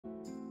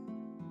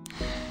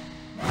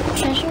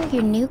Treasure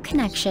your new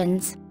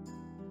connections.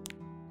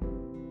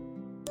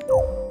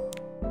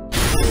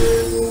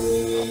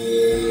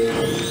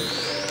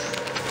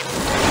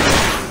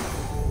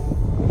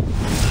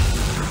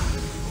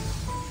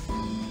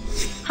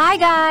 Hi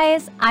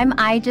guys, I'm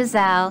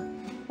ae-GISELLE.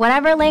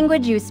 Whatever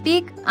language you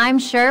speak, I'm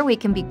sure we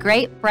can be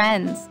great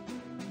friends.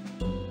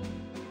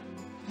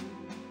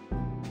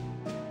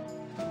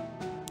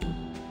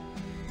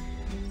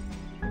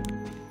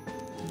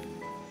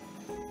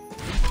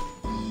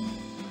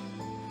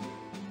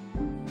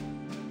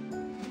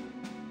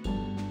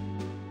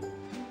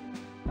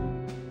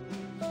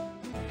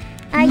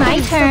 My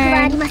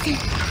turn.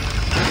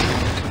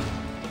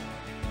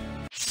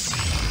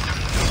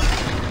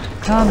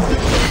 Come,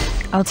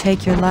 I'll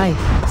take your life.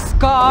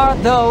 Scar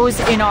those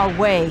in our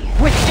way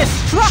with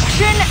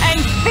destruction and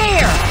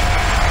fear!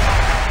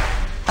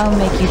 I'll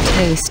make you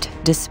taste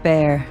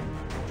despair.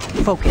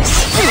 Focus.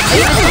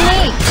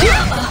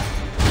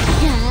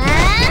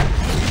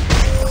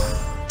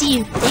 Do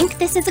you think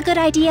this is a good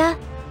idea?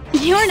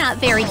 You're not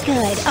very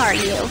good, are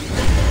you?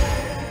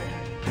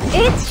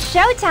 It's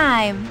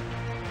showtime!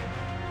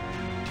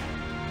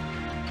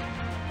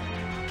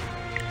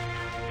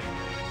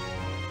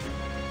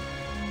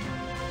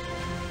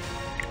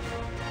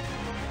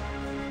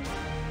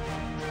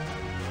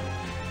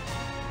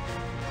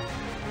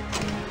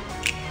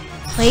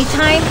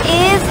 Playtime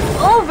is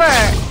over!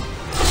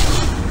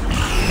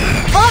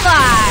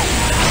 Bye-bye!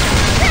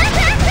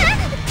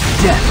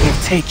 Death will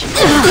take you.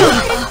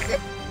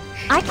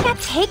 I can't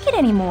take it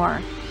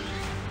anymore.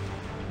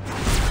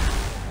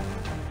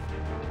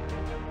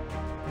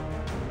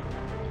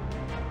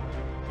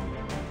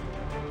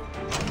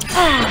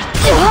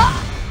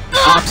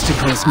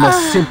 Obstacles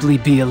must simply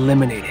be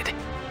eliminated.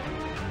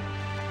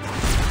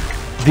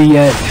 The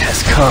end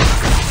has come.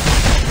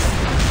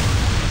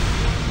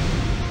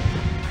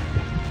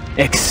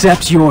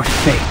 Accept your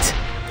fate.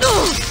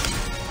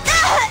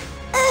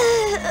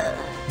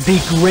 Be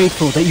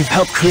grateful that you've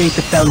helped create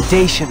the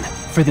foundation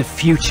for the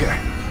future.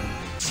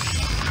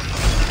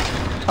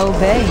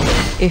 Obey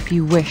if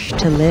you wish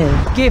to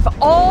live. Give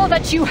all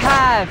that you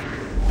have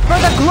for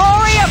the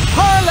glory of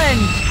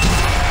Pearland!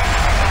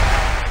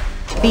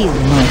 Feel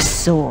my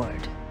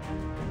sword.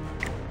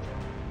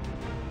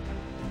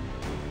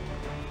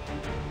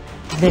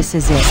 This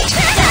is it.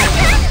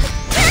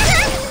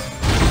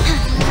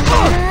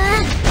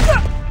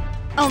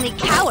 Only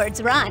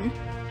cowards run.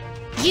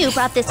 You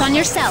brought this on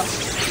yourself.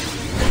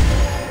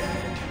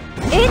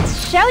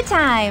 It's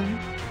showtime!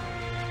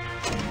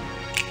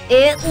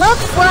 It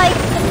looks like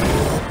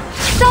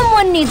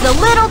someone needs a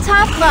little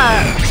tough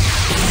love.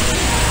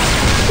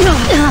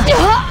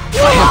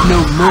 I have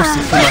no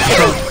mercy for my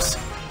foes.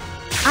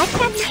 I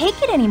can't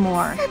take it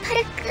anymore.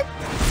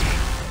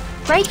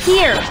 Right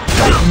here.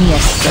 Let me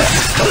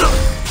assist.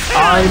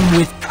 I'm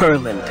with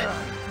Pearland.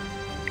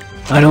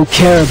 I don't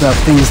care about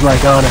things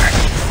like honor.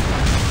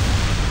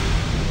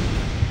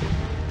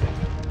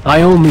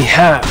 I only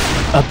have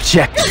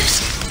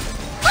objectives.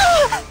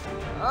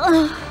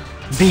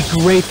 Be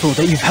grateful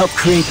that you've helped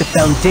create the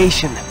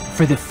foundation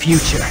for the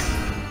future.